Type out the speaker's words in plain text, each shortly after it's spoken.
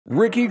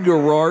Ricky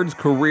Garard's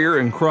career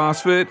in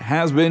CrossFit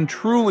has been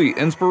truly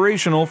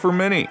inspirational for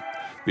many.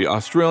 The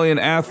Australian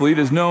athlete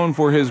is known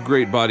for his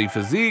great body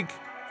physique,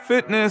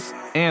 fitness,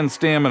 and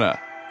stamina.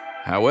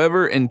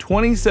 However, in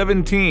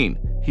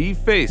 2017, he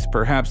faced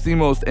perhaps the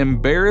most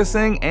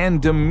embarrassing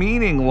and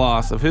demeaning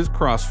loss of his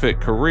CrossFit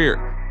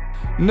career.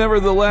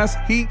 Nevertheless,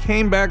 he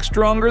came back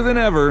stronger than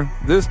ever,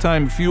 this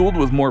time fueled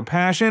with more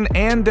passion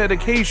and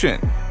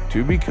dedication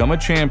to become a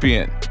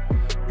champion.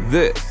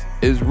 This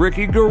is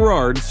Ricky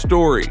Garard's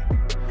story.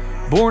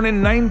 Born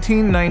in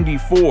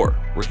 1994,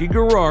 Ricky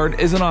Garard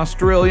is an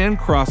Australian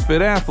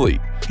CrossFit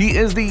athlete. He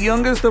is the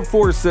youngest of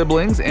 4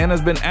 siblings and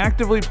has been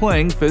actively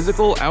playing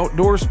physical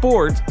outdoor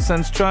sports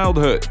since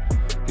childhood.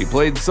 He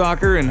played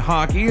soccer and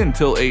hockey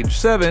until age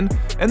 7,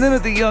 and then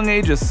at the young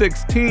age of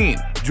 16,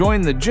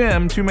 joined the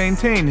gym to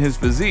maintain his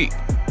physique.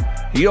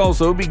 He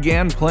also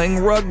began playing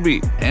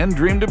rugby and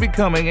dreamed of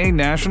becoming a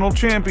national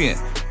champion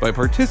by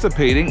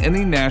participating in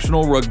the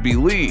National Rugby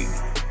League.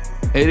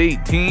 At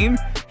 18,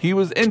 he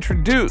was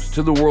introduced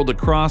to the world of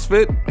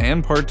CrossFit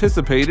and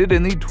participated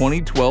in the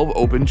 2012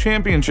 Open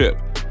Championship.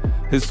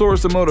 His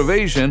source of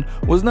motivation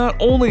was not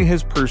only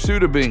his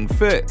pursuit of being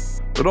fit,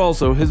 but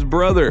also his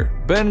brother,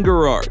 Ben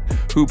Garard,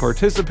 who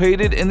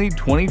participated in the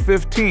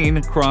 2015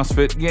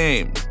 CrossFit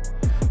Games.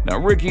 Now,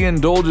 Ricky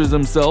indulges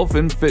himself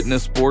in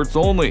fitness sports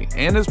only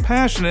and is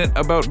passionate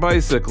about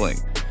bicycling.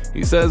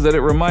 He says that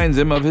it reminds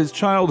him of his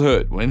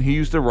childhood when he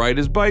used to ride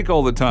his bike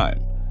all the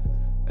time.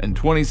 In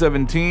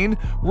 2017,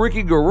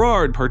 Ricky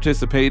Garard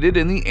participated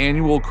in the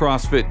annual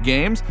CrossFit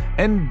Games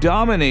and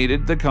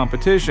dominated the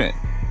competition.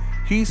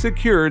 He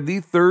secured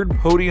the 3rd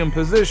podium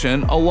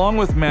position along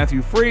with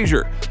Matthew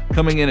Fraser,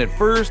 coming in at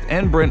 1st,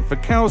 and Brent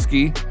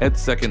Fikowski at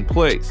 2nd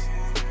place.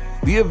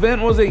 The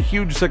event was a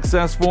huge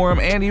success for him,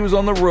 and he was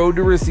on the road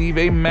to receive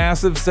a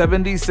massive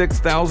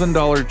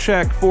 $76,000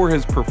 check for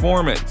his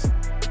performance.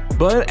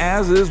 But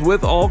as is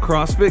with all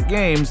CrossFit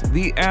Games,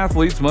 the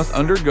athletes must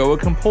undergo a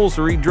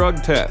compulsory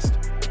drug test.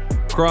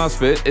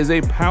 CrossFit is a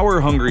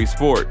power-hungry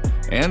sport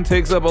and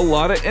takes up a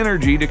lot of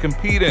energy to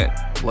compete in,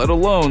 let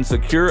alone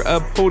secure a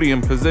podium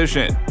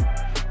position.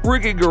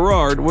 Ricky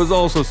Garard was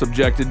also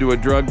subjected to a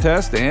drug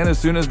test, and as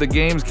soon as the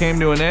games came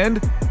to an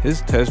end,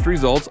 his test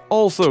results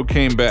also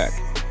came back.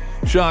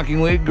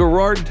 Shockingly,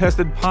 Garard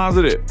tested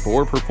positive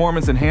for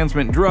performance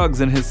enhancement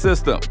drugs in his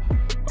system.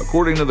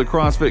 According to the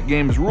CrossFit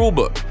Games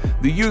rulebook,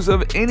 the use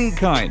of any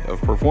kind of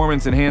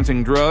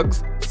performance-enhancing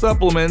drugs,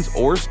 supplements,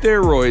 or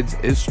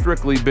steroids is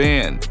strictly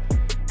banned.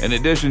 In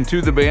addition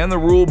to the ban, the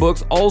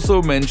rulebooks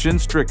also mention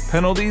strict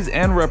penalties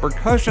and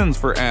repercussions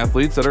for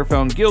athletes that are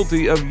found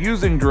guilty of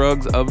using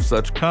drugs of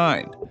such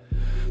kind.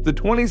 The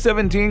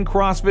 2017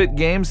 CrossFit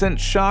Games sent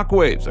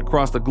shockwaves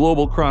across the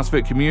global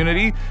CrossFit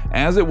community,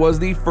 as it was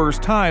the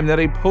first time that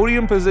a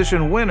podium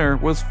position winner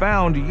was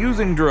found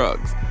using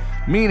drugs,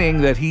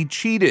 meaning that he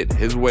cheated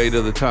his way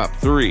to the top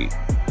 3.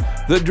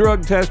 The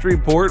drug test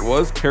report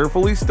was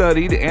carefully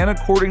studied, and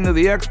according to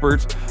the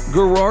experts,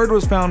 Garard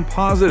was found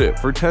positive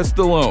for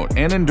testosterone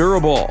and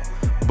Endurobol.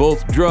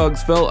 Both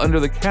drugs fell under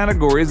the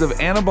categories of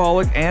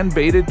anabolic and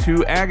beta-2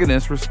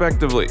 agonists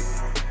respectively.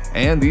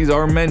 And these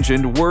are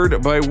mentioned word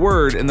by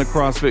word in the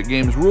CrossFit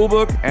Games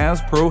rulebook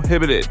as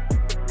prohibited.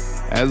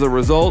 As a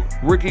result,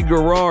 Ricky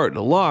Garard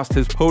lost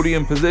his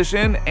podium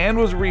position and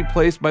was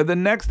replaced by the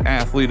next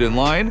athlete in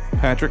line,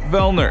 Patrick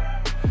Vellner.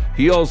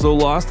 He also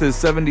lost his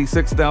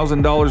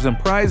 $76,000 in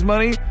prize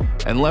money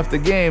and left the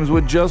games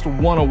with just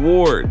one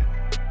award: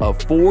 a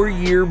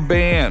 4-year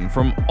ban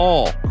from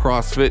all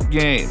CrossFit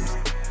Games.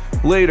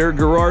 Later,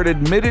 Garard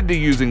admitted to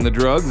using the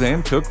drugs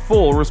and took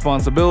full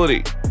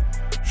responsibility.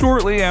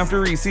 Shortly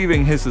after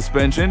receiving his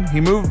suspension,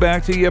 he moved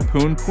back to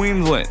Yeppoon,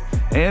 Queensland,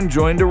 and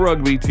joined a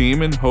rugby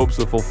team in hopes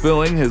of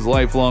fulfilling his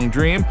lifelong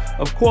dream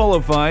of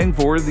qualifying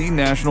for the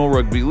National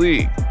Rugby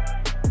League.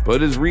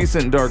 But his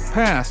recent dark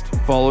past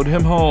followed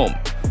him home.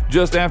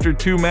 Just after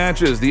 2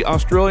 matches, the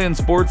Australian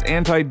Sports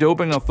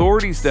Anti-Doping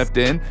Authority stepped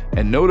in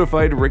and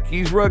notified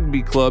Ricky's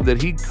rugby club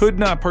that he could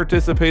not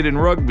participate in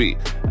rugby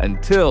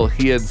until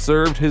he had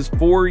served his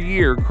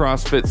 4-year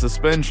CrossFit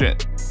suspension.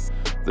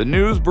 The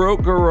news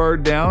broke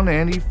Garard down,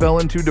 and he fell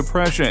into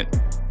depression,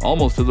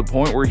 almost to the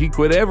point where he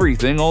quit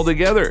everything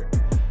altogether.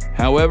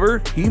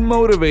 However, he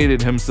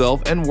motivated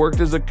himself and worked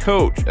as a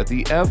coach at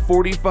the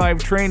F45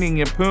 training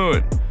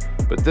Yeppoon,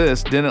 but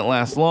this didn't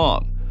last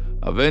long.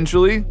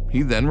 Eventually,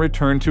 he then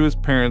returned to his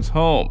parents'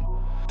 home.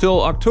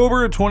 Till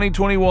October of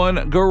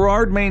 2021,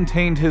 Garard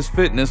maintained his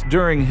fitness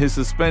during his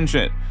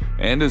suspension,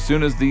 and as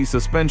soon as the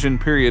suspension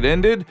period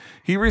ended,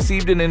 he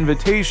received an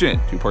invitation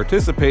to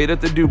participate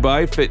at the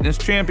Dubai Fitness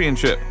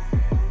Championship.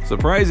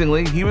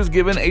 Surprisingly, he was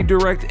given a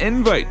direct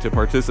invite to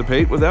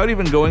participate without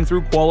even going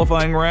through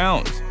qualifying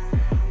rounds.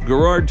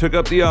 Garard took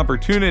up the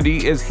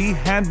opportunity as he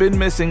had been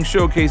missing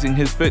showcasing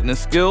his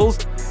fitness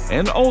skills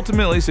and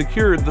ultimately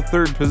secured the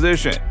 3rd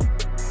position.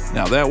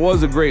 Now, that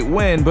was a great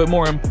win, but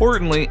more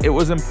importantly, it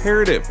was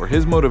imperative for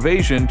his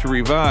motivation to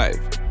revive.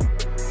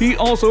 He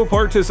also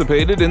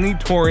participated in the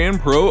Torian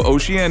Pro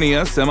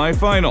Oceania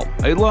semi-final,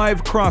 a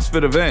live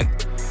CrossFit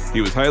event.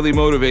 He was highly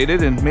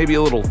motivated and maybe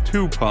a little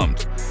too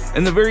pumped.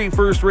 In the very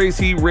first race,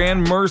 he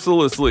ran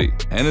mercilessly,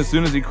 and as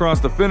soon as he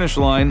crossed the finish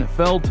line,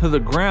 fell to the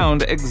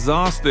ground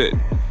exhausted.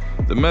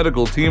 The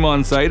medical team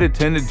on site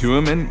attended to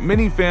him, and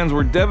many fans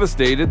were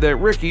devastated that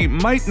Ricky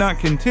might not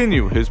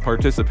continue his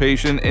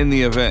participation in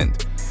the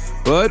event.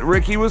 But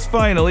Ricky was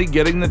finally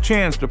getting the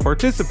chance to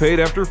participate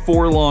after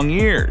 4 long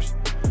years.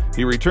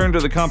 He returned to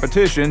the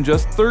competition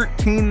just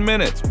 13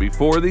 minutes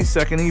before the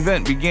second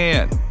event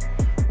began.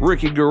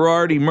 Ricky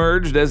Garard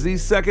emerged as the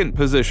second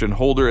position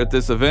holder at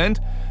this event,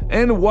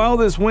 and while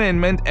this win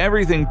meant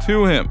everything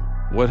to him,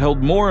 what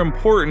held more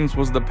importance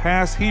was the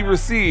pass he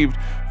received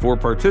for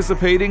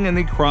participating in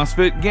the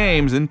CrossFit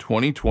Games in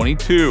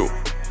 2022.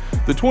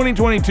 The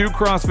 2022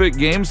 CrossFit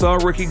Games saw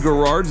Ricky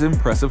Garard's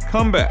impressive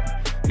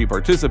comeback. He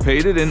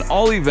participated in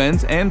all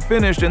events and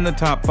finished in the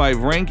top 5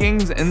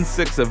 rankings in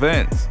 6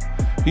 events.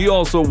 He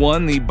also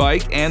won the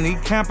bike and the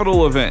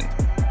capital event.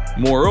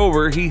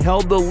 Moreover, he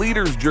held the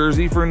leader's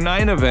jersey for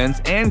 9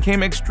 events and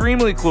came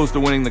extremely close to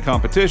winning the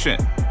competition.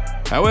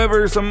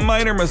 However, some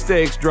minor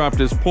mistakes dropped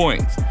his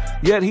points,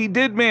 yet he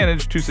did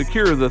manage to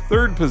secure the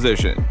 3rd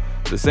position,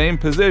 the same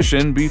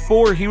position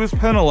before he was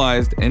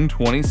penalized in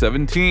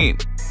 2017.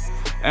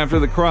 After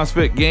the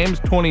CrossFit Games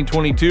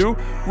 2022,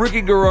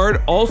 Ricky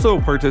Garard also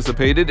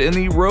participated in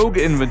the Rogue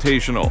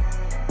Invitational,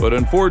 but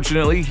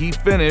unfortunately he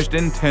finished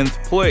in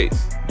 10th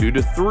place due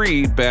to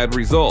 3 bad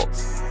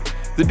results.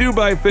 The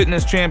Dubai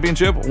Fitness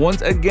Championship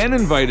once again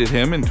invited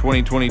him in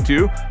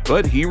 2022,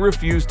 but he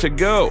refused to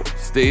go,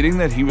 stating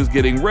that he was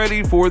getting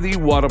ready for the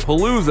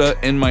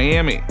Wodapalooza in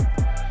Miami.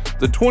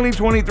 The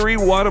 2023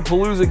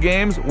 Wodapalooza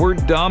Games were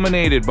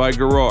dominated by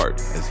Garard,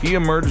 as he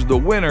emerged the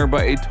winner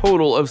by a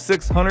total of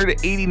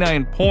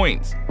 689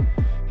 points.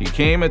 He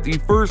came at the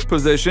 1st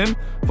position,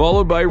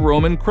 followed by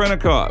Roman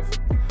Khrennikov.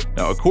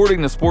 Now,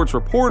 according to sports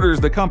reporters,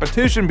 the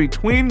competition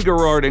between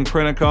Garard and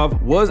Khrennikov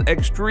was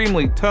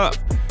extremely tough,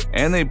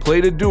 and they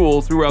played a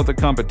duel throughout the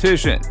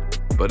competition.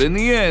 But in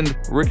the end,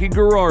 Ricky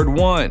Garard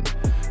won.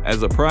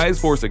 As a prize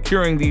for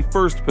securing the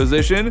 1st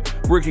position,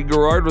 Ricky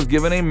Garard was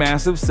given a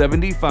massive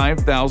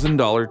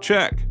 $75,000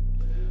 check.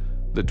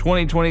 The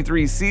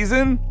 2023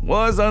 season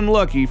was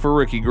unlucky for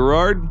Ricky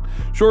Garard.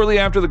 Shortly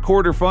after the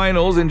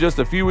quarterfinals and just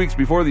a few weeks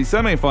before the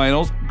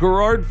semifinals,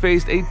 Garard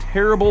faced a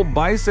terrible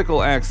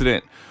bicycle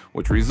accident,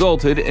 which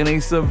resulted in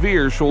a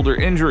severe shoulder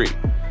injury.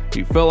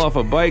 He fell off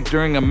a bike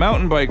during a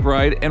mountain bike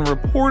ride and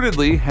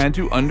reportedly had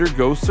to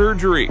undergo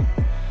surgery.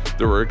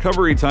 The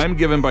recovery time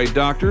given by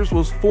doctors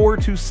was 4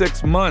 to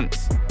 6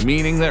 months,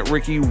 meaning that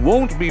Ricky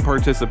won't be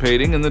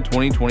participating in the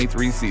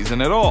 2023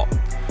 season at all.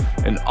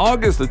 In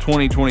August of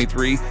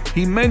 2023,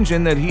 he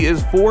mentioned that he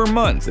is 4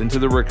 months into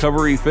the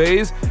recovery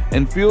phase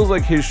and feels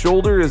like his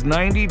shoulder is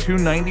 90 to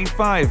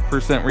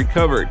 95%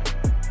 recovered.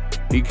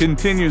 He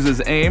continues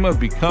his aim of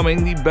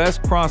becoming the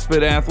best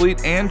CrossFit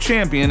athlete and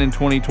champion in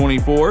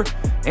 2024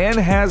 and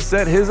has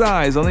set his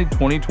eyes on the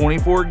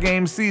 2024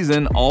 game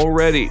season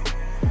already.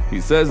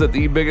 He says that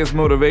the biggest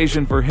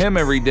motivation for him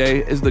every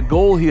day is the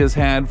goal he has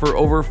had for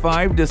over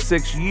 5 to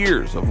 6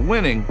 years of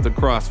winning the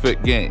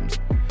CrossFit Games.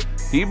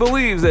 He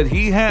believes that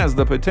he has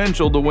the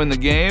potential to win the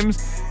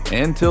games,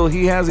 and until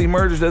he has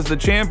emerged as the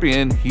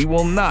champion, he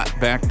will not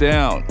back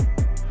down.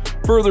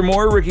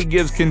 Furthermore, Ricky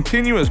gives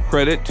continuous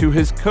credit to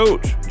his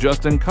coach,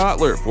 Justin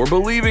Kotler, for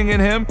believing in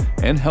him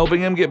and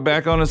helping him get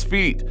back on his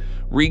feet,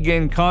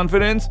 regain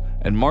confidence,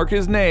 and mark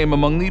his name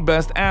among the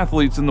best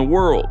athletes in the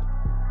world.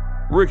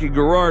 Ricky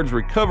Garard's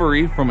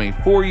recovery from a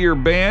 4-year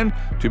ban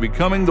to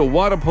becoming the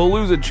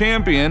Wodapalooza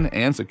champion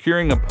and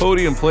securing a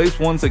podium place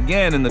once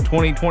again in the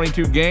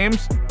 2022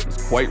 Games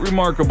is quite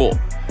remarkable.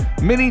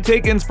 Many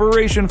take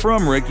inspiration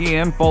from Ricky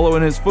and follow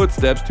in his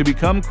footsteps to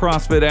become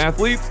CrossFit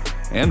athletes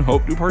and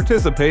hope to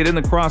participate in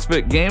the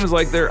CrossFit Games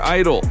like their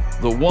idol,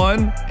 the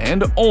one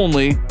and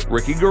only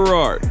Ricky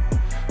Garard.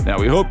 Now,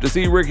 we hope to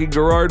see Ricky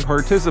Garard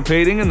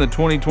participating in the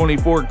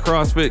 2024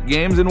 CrossFit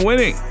Games and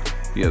winning.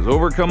 He has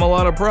overcome a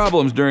lot of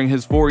problems during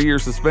his 4-year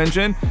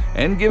suspension,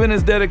 and given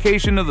his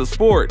dedication to the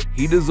sport,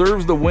 he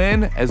deserves the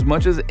win as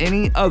much as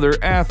any other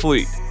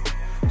athlete.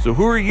 So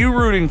who are you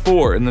rooting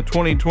for in the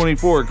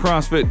 2024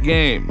 CrossFit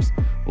Games?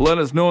 Let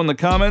us know in the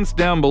comments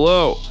down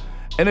below.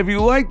 And if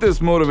you like this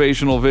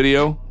motivational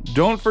video,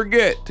 don't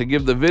forget to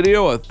give the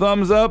video a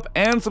thumbs up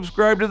and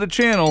subscribe to the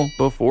channel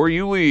before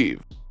you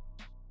leave.